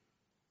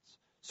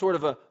 Sort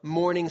of a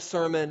morning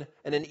sermon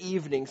and an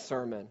evening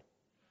sermon.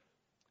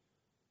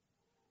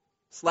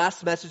 This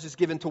last message is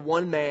given to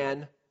one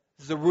man,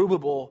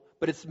 Zerubbabel,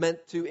 but it's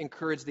meant to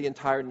encourage the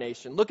entire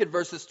nation. Look at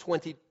verses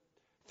 20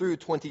 through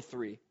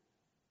 23.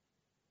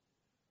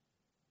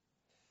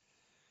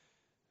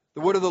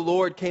 The word of the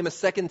Lord came a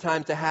second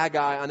time to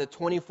Haggai on the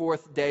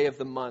 24th day of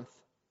the month.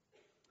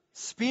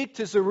 Speak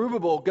to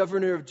Zerubbabel,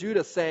 governor of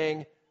Judah,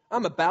 saying,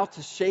 I'm about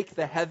to shake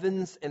the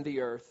heavens and the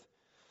earth,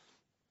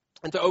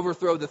 and to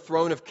overthrow the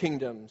throne of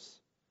kingdoms.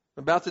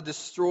 I'm about to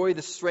destroy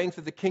the strength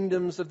of the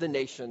kingdoms of the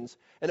nations,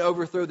 and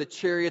overthrow the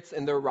chariots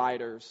and their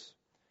riders.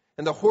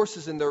 And the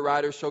horses and their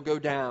riders shall go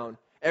down,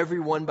 every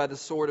one by the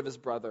sword of his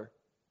brother.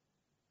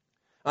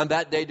 On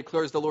that day,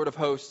 declares the Lord of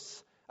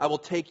hosts, I will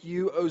take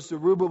you, O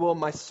Zerubbabel,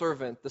 my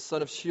servant, the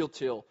son of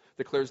Shealtiel,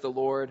 declares the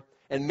Lord,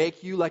 and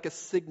make you like a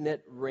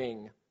signet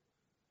ring.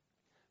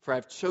 For I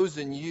have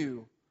chosen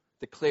you,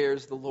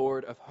 declares the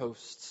Lord of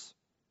hosts.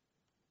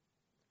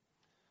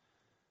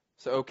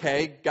 So,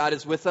 okay, God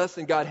is with us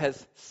and God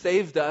has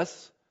saved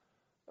us.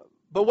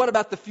 But what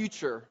about the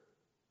future?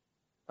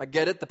 I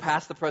get it, the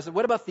past, the present.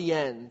 What about the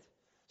end?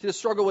 See, the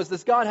struggle was,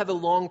 does God have a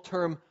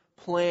long-term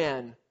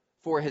plan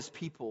for His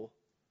people?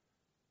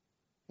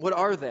 What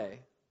are they?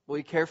 Will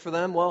He care for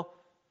them? Well,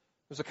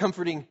 there's a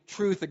comforting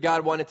truth that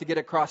God wanted to get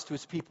across to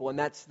His people, and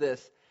that's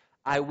this.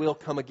 I will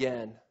come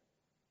again.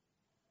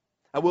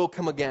 I will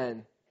come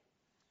again.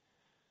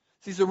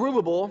 See,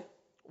 Zerubbabel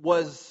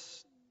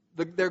was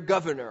their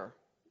governor.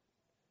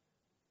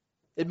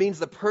 It means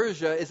that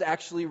Persia is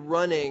actually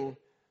running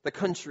the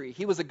country.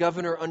 He was a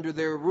governor under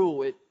their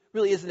rule. It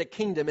really isn't a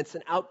kingdom. It's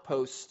an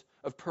outpost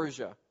of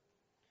Persia.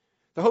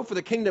 The hope for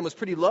the kingdom was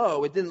pretty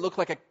low. It didn't look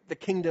like the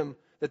kingdom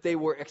that they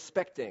were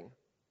expecting.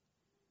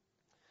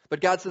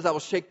 But God says, I will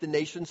shake the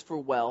nations for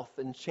wealth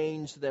and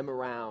change them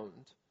around.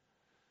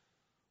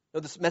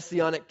 Now, this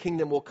messianic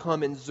kingdom will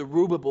come in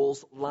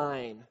Zerubbabel's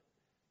line.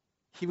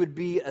 He would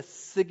be a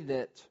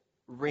signet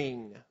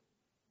ring.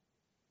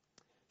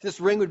 This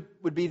ring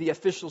would be the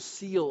official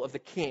seal of the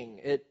king.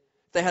 If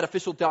they had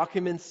official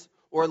documents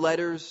or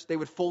letters, they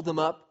would fold them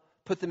up,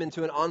 put them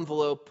into an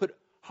envelope, put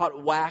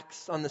hot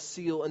wax on the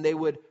seal, and they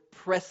would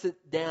press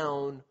it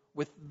down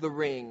with the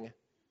ring.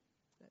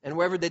 And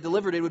wherever they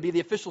delivered it, it would be the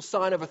official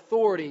sign of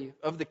authority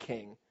of the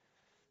king.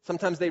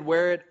 Sometimes they'd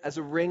wear it as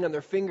a ring on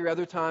their finger,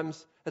 other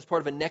times as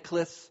part of a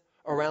necklace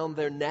around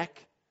their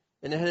neck.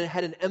 And it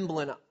had an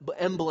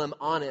emblem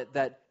on it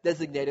that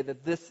designated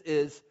that this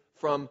is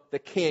from the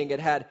king. It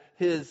had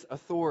his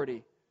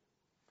authority.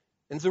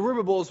 And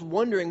Zerubbabel is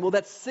wondering, will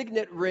that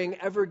signet ring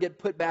ever get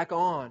put back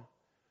on?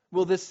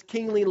 Will this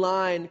kingly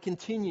line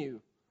continue?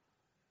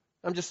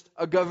 I'm just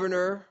a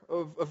governor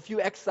of a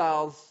few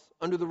exiles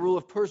under the rule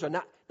of Persia.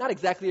 Not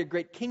exactly a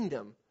great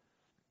kingdom.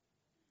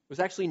 It was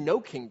actually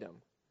no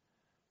kingdom.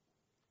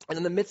 And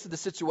in the midst of the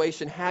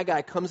situation,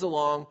 Haggai comes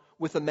along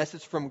with a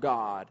message from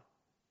God.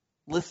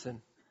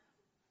 Listen,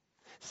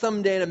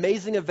 someday an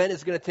amazing event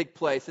is going to take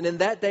place. And in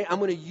that day, I'm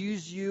going to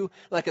use you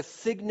like a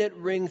signet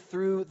ring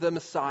through the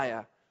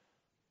Messiah.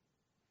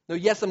 No,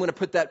 yes, I'm going to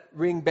put that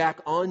ring back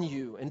on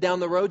you. And down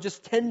the road,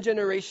 just 10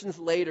 generations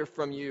later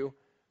from you,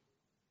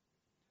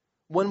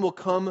 one will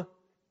come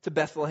to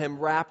Bethlehem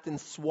wrapped in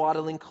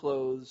swaddling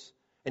clothes,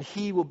 and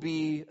he will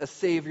be a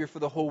savior for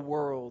the whole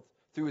world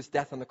through his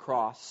death on the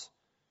cross.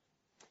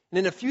 And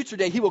in a future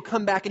day, he will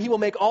come back and he will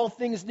make all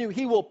things new.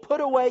 He will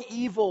put away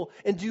evil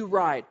and do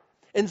right.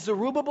 And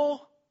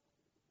Zerubbabel,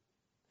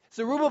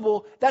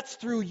 that's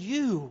through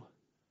you.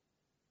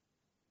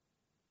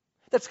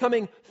 That's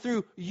coming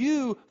through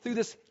you, through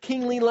this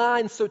kingly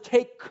line. So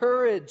take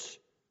courage.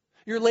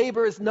 Your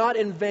labor is not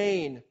in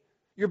vain.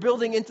 You're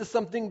building into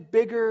something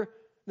bigger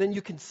than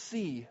you can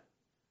see.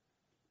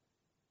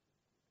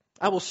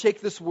 I will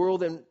shake this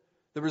world, and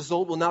the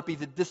result will not be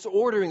the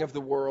disordering of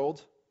the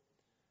world,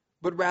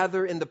 but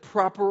rather in the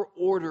proper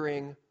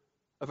ordering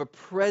of a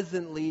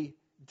presently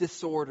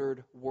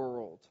disordered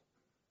world.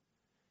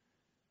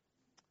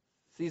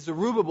 See,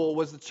 Zerubbabel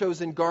was the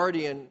chosen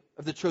guardian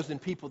of the chosen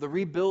people, the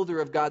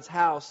rebuilder of God's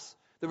house,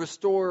 the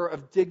restorer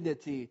of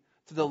dignity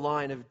to the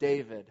line of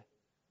David.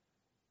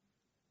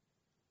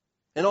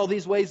 In all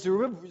these ways,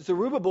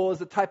 Zerubbabel is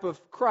the type of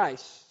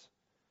Christ.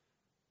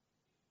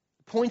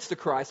 It points to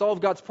Christ. All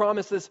of God's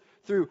promises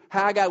through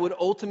Haggai would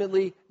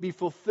ultimately be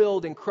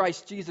fulfilled in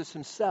Christ Jesus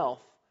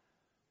himself.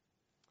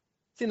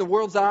 See, in the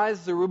world's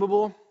eyes,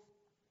 Zerubbabel,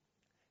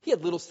 he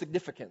had little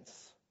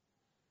significance.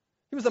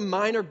 He was a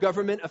minor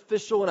government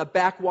official in a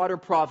backwater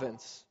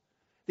province,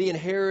 the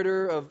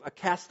inheritor of a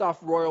cast-off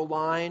royal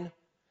line.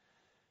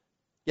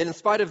 Yet in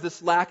spite of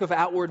this lack of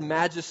outward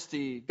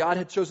majesty, God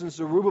had chosen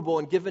Zerubbabel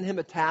and given him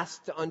a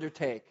task to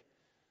undertake,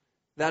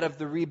 that of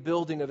the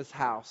rebuilding of his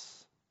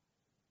house.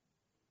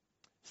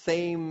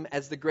 Same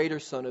as the greater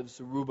son of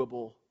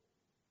Zerubbabel,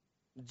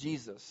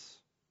 Jesus.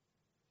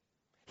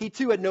 He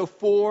too had no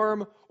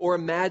form or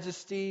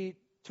majesty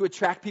to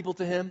attract people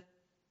to him.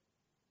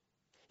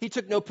 He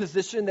took no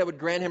position that would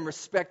grant him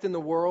respect in the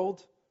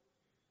world.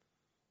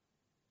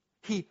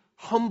 He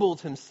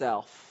humbled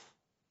himself.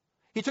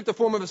 He took the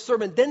form of a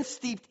servant, then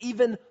steeped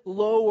even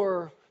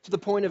lower to the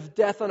point of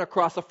death on a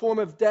cross, a form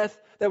of death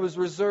that was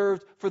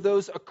reserved for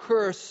those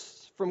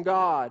accursed from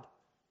God.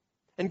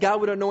 And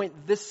God would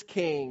anoint this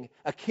king,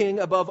 a king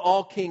above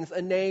all kings,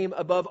 a name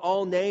above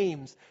all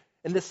names.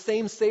 And this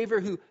same Savior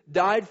who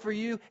died for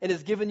you and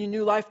has given you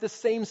new life, this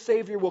same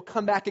Savior will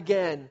come back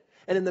again.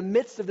 And in the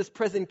midst of this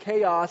present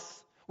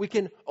chaos, we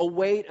can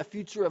await a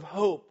future of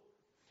hope,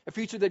 a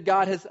future that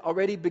God has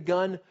already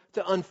begun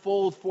to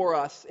unfold for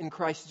us in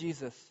Christ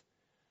Jesus.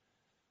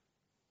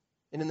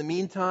 And in the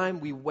meantime,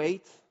 we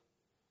wait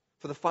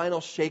for the final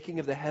shaking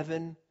of the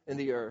heaven and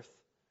the earth.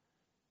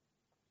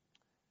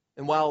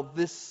 And while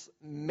this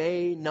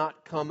may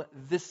not come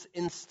this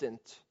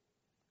instant,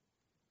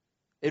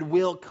 it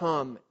will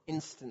come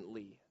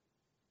instantly.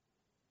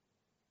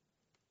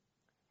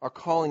 Our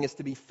calling is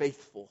to be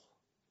faithful.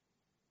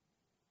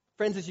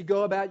 Friends, as you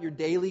go about your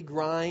daily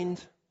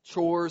grind,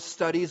 chores,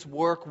 studies,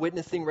 work,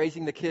 witnessing,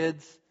 raising the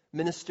kids,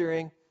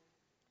 ministering,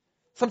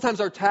 sometimes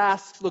our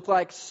tasks look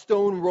like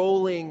stone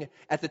rolling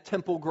at the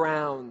temple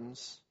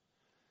grounds.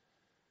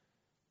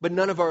 But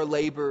none of our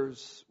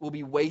labors will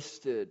be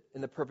wasted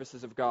in the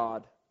purposes of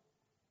God.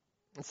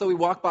 And so we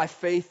walk by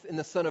faith in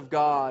the Son of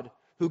God,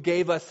 who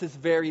gave us his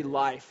very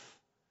life,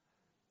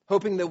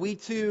 hoping that we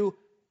too,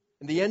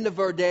 in the end of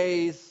our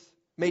days,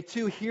 may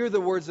too hear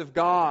the words of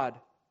God.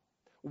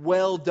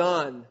 Well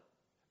done,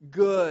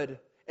 good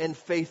and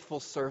faithful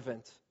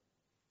servant.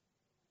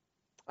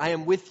 I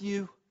am with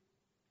you.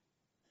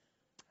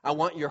 I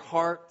want your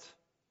heart,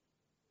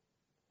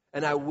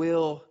 and I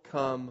will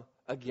come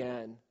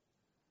again.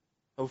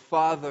 O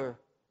Father,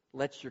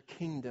 let your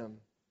kingdom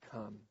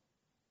come.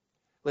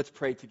 Let's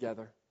pray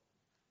together.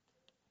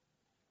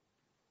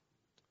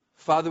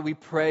 Father, we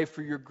pray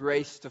for your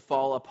grace to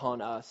fall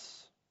upon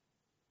us.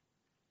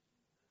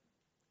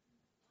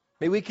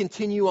 May we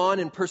continue on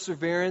in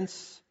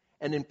perseverance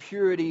and in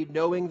purity,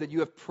 knowing that you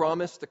have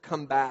promised to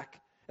come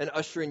back and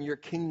usher in your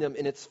kingdom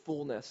in its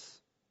fullness.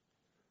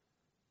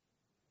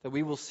 That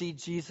we will see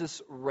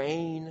Jesus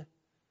reign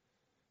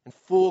in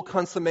full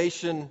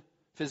consummation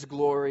of his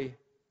glory.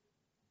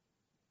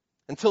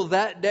 Until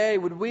that day,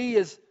 would we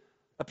as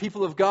a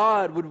people of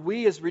God, would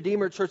we as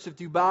Redeemer Church of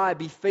Dubai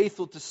be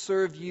faithful to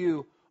serve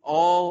you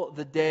all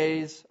the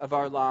days of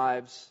our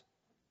lives?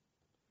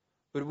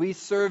 Would we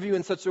serve you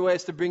in such a way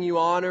as to bring you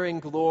honor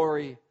and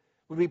glory?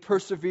 Would we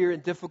persevere in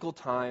difficult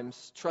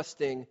times,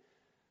 trusting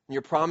in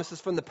your promises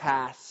from the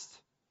past,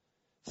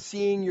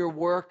 seeing your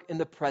work in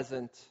the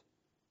present,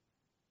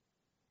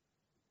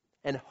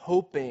 and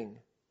hoping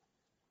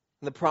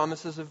in the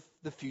promises of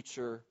the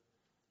future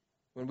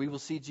when we will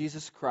see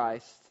Jesus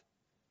Christ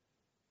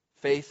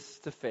face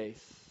to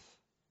face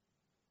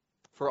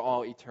for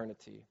all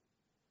eternity?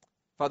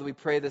 Father, we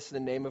pray this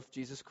in the name of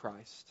Jesus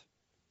Christ.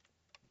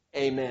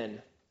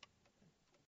 Amen.